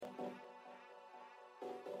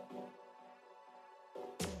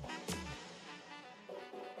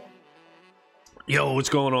Yo, what's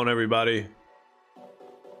going on, everybody?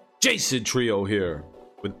 Jason Trio here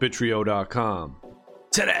with Bitrio.com.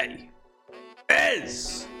 Today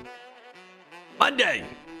is Monday,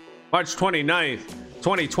 March 29th,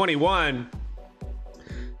 2021.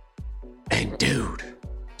 And dude,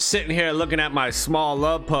 sitting here looking at my small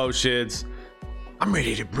love potions, I'm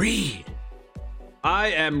ready to breed. I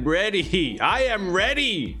am ready.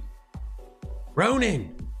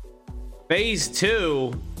 Ronin, phase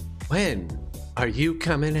 2. When are you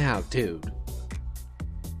coming out, dude?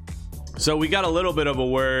 So we got a little bit of a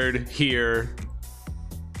word here.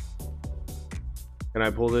 Can I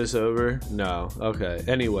pull this over? No. Okay.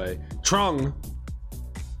 Anyway, Trung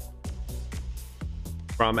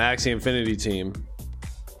from Axie Infinity Team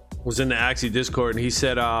was in the Axie Discord, and he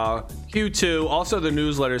said Q2. Also, the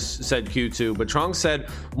newsletter said Q2, but Trung said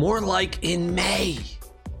more like in May.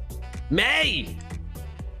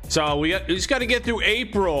 So we just got to get through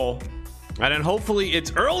April, and then hopefully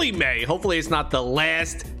it's early May. Hopefully it's not the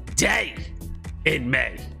last day in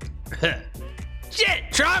May.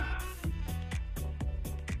 Shit, Trump.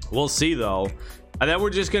 We'll see though. And then we're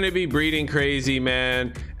just gonna be breeding crazy,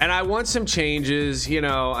 man. And I want some changes. You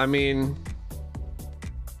know, I mean,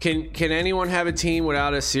 can anyone have a team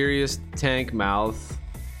without a serious tank mouth?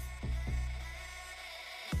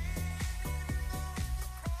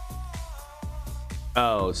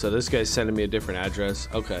 Oh, so this guy's sending me a different address.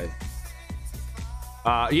 Okay.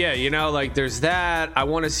 Yeah, you know, like there's that. I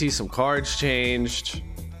want to see some cards changed.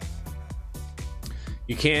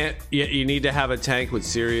 You can't, you need to have a tank with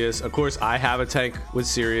Sirius. Of course, I have a tank with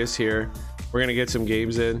Sirius here. We're gonna get some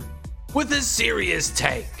games in with a Sirius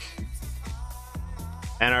tank.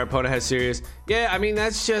 And our opponent has Sirius. Yeah, I mean,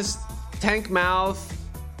 that's just tank mouth,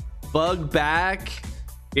 bug back.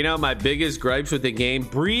 You know, my biggest gripes with the game.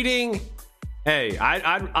 Breeding. Hey,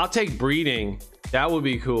 I'll take breeding. That would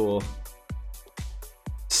be cool.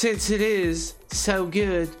 Since it is so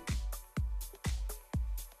good.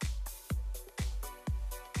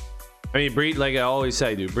 I mean, breed, like I always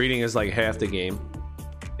say, dude, breeding is like half the game.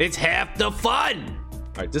 It's half the fun. All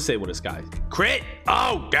right, disable this guy. Crit.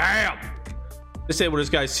 Oh, damn. Disable this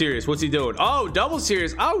guy. Serious. What's he doing? Oh, double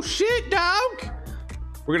serious. Oh, shit, dog.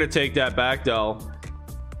 We're going to take that back, though.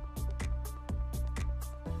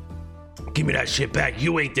 Give me that shit back.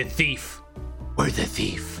 You ain't the thief. We're the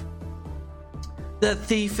thief. The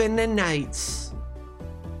thief in the nights.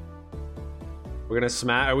 We're gonna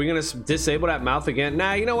smash. Are we gonna disable that mouth again?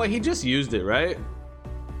 Nah, you know what? He just used it, right?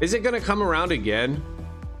 Is it gonna come around again?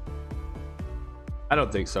 I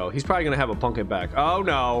don't think so. He's probably gonna have a pumpkin back. Oh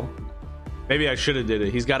no. Maybe I should have did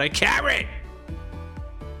it. He's got a carrot.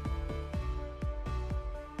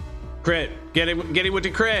 Crit. Get him with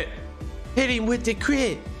the crit. Hit him with the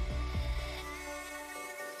crit.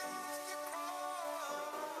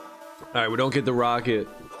 All right, we don't get the rocket.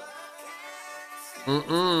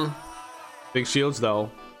 Big shields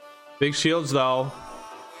though.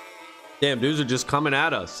 Damn, dudes are just coming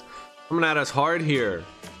at us hard here.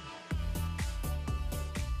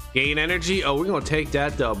 Gain energy. Oh, we're gonna take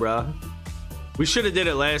that though, bruh. We should have did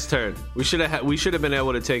it last turn. We should have been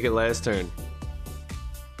able to take it last turn.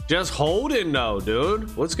 Just holding though,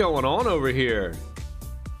 dude. What's going on over here?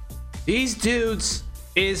 These dudes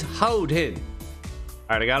is holding.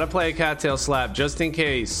 All right, I gotta play a cattail slap just in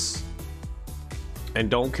case. And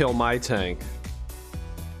don't kill my tank.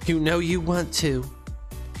 You know you want to.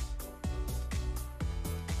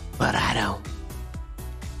 But I don't.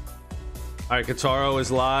 All right, Kataro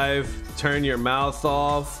is live. Turn your mouth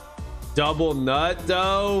off. Double nut,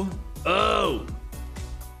 though. Oh.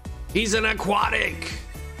 He's an aquatic.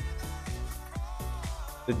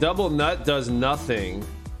 The double nut does nothing.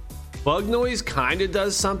 Bug noise kind of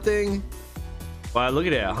does something. Wow, look at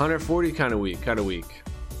that. 140, kind of weak.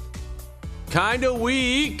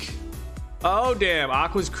 Oh, damn.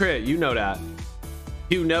 Aqua's crit. You know that.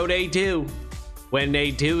 You know they do. When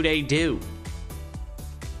they do, they do.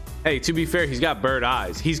 Hey, to be fair, he's got bird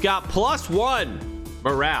eyes. He's got +1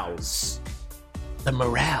 morales. The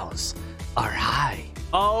morales are high.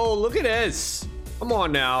 Oh, look at this. Come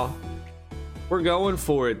on now. We're going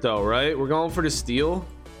for it, though, right? We're going for the steal.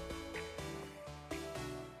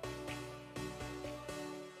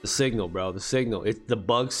 The signal, bro. The signal. It's the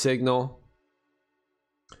bug signal.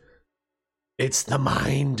 It's the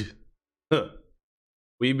mind. Huh.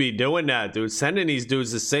 We be doing that, dude. Sending these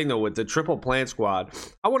dudes the signal with the triple plant squad.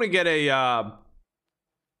 I want to get a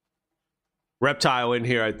reptile in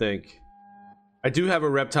here, I think. I do have a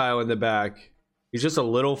reptile in the back. He's just a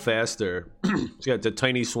little faster. He's got the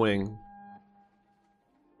tiny swing.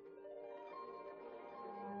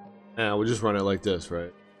 We'll just run it like this,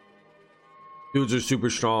 right? Dudes are super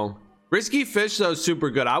strong. Risky fish though, super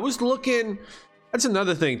good. I was looking, that's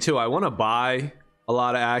another thing too. I want to buy a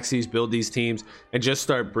lot of Axies, build these teams, and just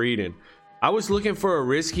start breeding. I was looking for a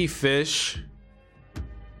risky fish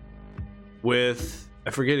with, I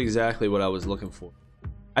forget exactly what I was looking for.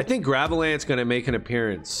 I think Gravelant's gonna make an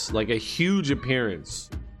appearance, like a huge appearance,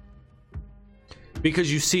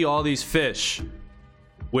 because you see all these fish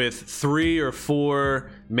with 3 or 4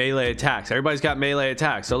 melee attacks. Everybody's got melee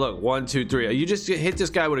attacks. So look, 1, 2, 3. You just hit this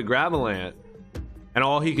guy with a Gravelant, and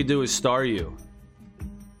all he could do is star you.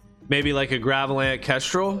 Maybe like a Gravelant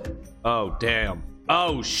Kestrel. Oh damn.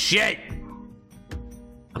 Oh shit.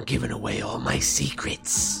 I'm giving away all my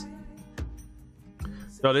secrets.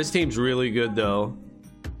 So this team's really good though,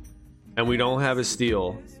 and we don't have a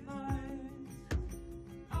steal.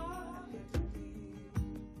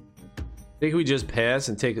 I think we just pass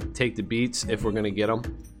and take the beats if we're gonna get them.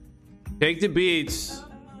 Take the beats.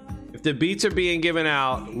 If the beats are being given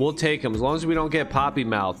out, we'll take them as long as we don't get poppy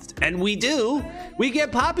mouthed. And we do. We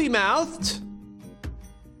get poppy mouthed.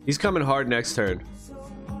 He's coming hard next turn.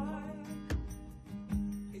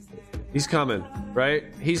 He's coming, right?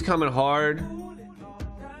 He's coming hard.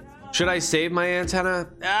 Should I save my antenna?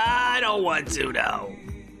 I don't want to, no.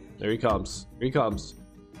 There he comes. Here he comes.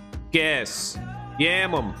 Guess.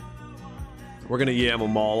 Yam him. We're gonna yam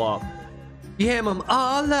them all up. Yam them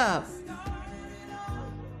all up.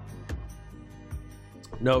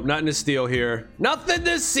 Nope, nothing to steal here. Nothing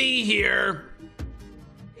to see here.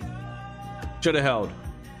 Should have held.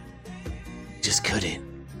 Just couldn't.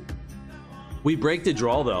 We break the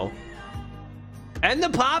draw though. And the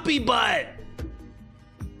poppy butt.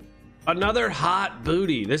 Another hot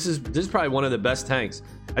booty. This is probably one of the best tanks.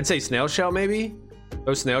 I'd say snail shell maybe.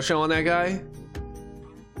 Throw snail shell on that guy.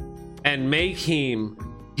 And make him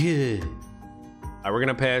good. All right, we're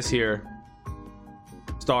gonna pass here.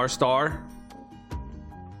 Star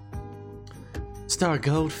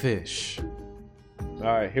goldfish. All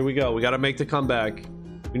right, here we go. We gotta make the comeback.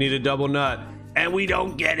 We need a double nut, and we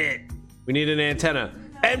don't get it. We need an antenna,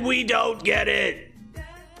 and we don't get it.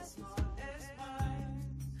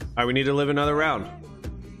 All right, we need to live another round.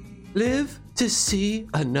 Live to see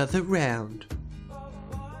another round.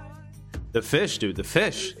 The fish, dude, the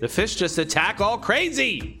fish. The fish just attack all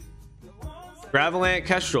crazy. Gravelant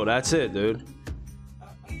Kestrel, that's it, dude.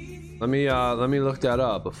 Let me look that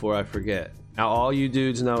up before I forget. Now all you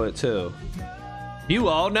dudes know it too. You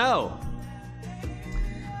all know.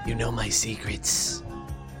 You know my secrets.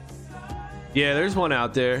 Yeah, there's one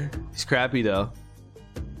out there. He's crappy though.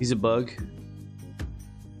 He's a bug.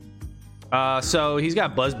 So he's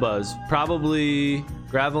got Buzz. Probably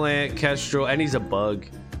Gravelant Kestrel, and he's a bug.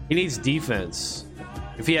 He needs defense.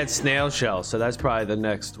 If he had snail shell, so that's probably the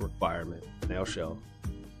next requirement. Snail shell.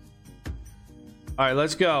 All right,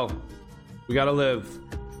 let's go. We gotta live.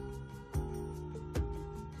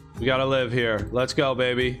 We gotta live here. Let's go,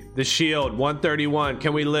 baby. The shield, 131.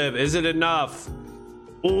 Can we live? Is it enough?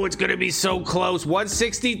 Oh, it's gonna be so close.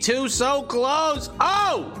 162, so close.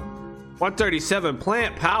 Oh! 137,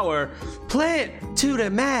 plant power. Plant to the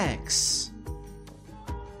max.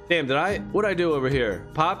 Damn, what'd I do over here?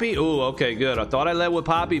 Poppy? Ooh, okay, good. I thought I led with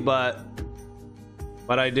Poppy, but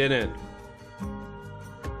I didn't.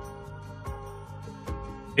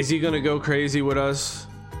 Is he gonna go crazy with us?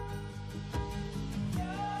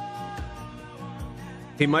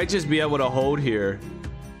 He might just be able to hold here.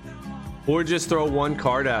 Or just throw one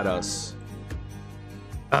card at us.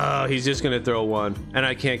 He's just gonna throw one, and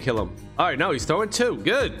I can't kill him. All right, no, he's throwing 2.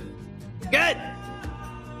 Good. Good.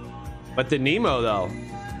 But the Nemo, though.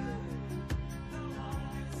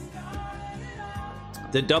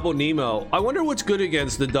 The double Nemo. I wonder what's good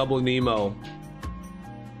against the double Nemo.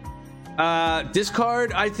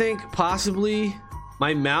 Discard, I think, possibly.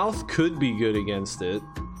 My mouth could be good against it.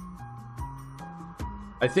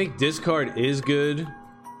 I think discard is good.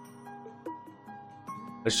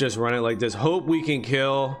 Let's just run it like this. Hope we can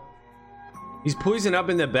kill. He's poisoned up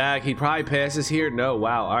in the back. He probably passes here. No,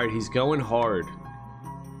 wow. All right, he's going hard.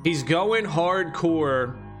 He's going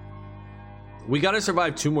hardcore. We got to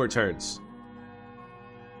survive 2 more turns.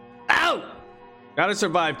 Ow! Got to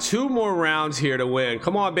survive 2 more rounds here to win.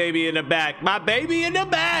 Come on, baby in the back. My baby in the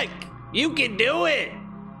back. You can do it.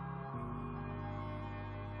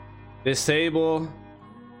 Disable.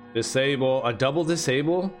 Disable. A double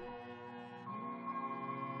disable?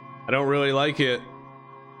 I don't really like it,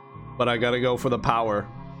 but I gotta go for the power.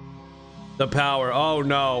 The power. Oh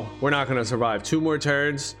no, we're not gonna survive 2 more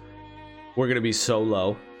turns. We're gonna be so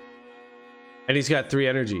low. And he's got 3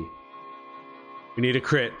 energy. We need a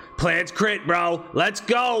crit. Plants crit, bro. Let's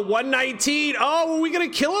go. 119. Oh, are we gonna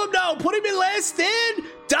kill him? No, put him in last stand.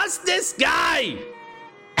 Dust this guy.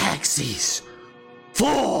 Axies.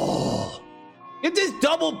 Full. Get this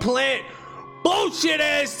double plant bullshit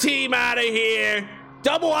ass team out of here.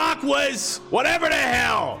 Double aquas. Whatever the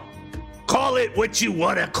hell. Call it what you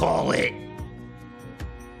want to call it.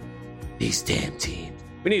 These damn teams.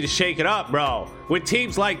 We need to shake it up, bro. With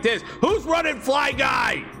teams like this. Who's running Fly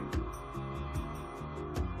Guy?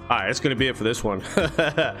 All right, that's going to be it for this one.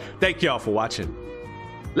 Thank y'all for watching.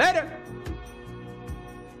 Later.